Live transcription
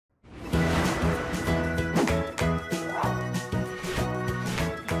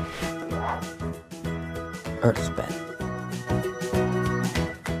EarthPen.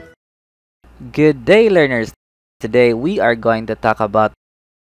 Good day, learners! Today we are going to talk about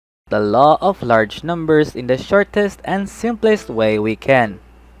the law of large numbers in the shortest and simplest way we can.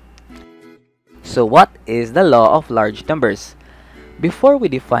 So what is the law of large numbers? Before we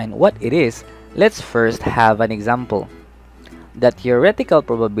define what it is, let's first have an example. The theoretical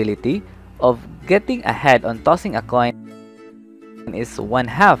probability of getting ahead on tossing a coin is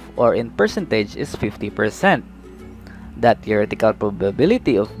 1/2, or in percentage is 50%. The theoretical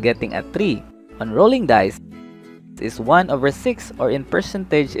probability of getting a 3 on rolling dice is 1/6, or in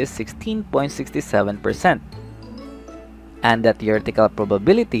percentage is 16.67%. And the theoretical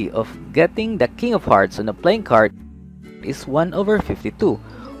probability of getting the King of Hearts on a playing card is 1/52,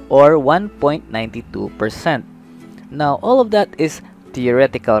 or 1.92%. Now, all of that is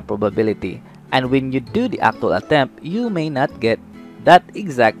theoretical probability, and when you do the actual attempt, you may not get that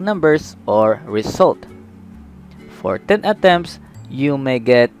exact numbers or result. For 10 attempts, you may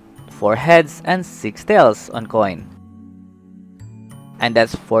get 4 heads and 6 tails on coin, and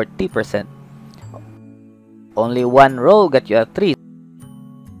that's 40%. Only one roll got you a 3,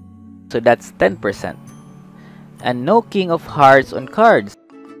 so that's 10%. And no King of Hearts on cards,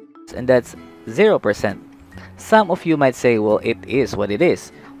 and that's 0%. Some of you might say, well, it is what it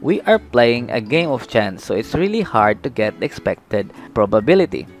is. We are playing a game of chance, so it's really hard to get the expected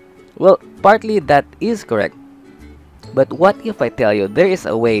probability. Well, partly that is correct. But what if I tell you there is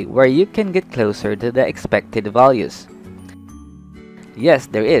a way where you can get closer to the expected values? Yes,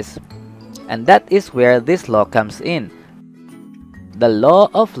 there is. And that is where this law comes in. The law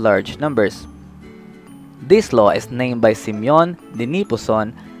of large numbers. This law is named by Simeon de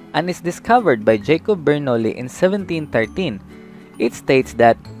Neposon and is discovered by Jacob Bernoulli in 1713. It states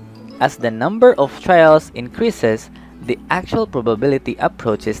that as the number of trials increases, the actual probability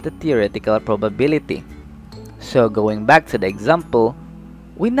approaches the theoretical probability. So going back to the example,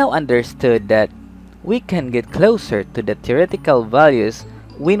 we now understood that we can get closer to the theoretical values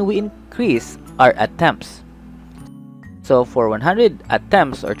when we increase our attempts. So for 100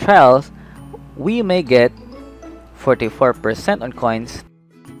 attempts or trials, we may get 44% on coins,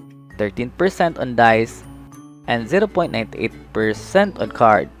 13% on dice, and 0.98% on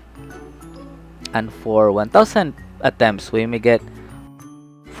card. And for 1000 attempts, we may get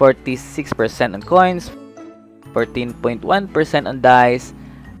 46% on coins, 14.1% on dice,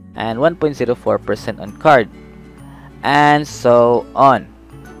 and 1.04% on card, and so on.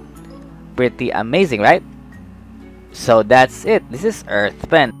 Pretty amazing, right? So that's it. This is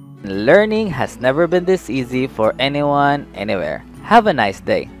EarthPen. Learning has never been this easy for anyone, anywhere. Have a nice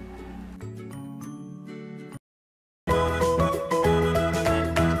day.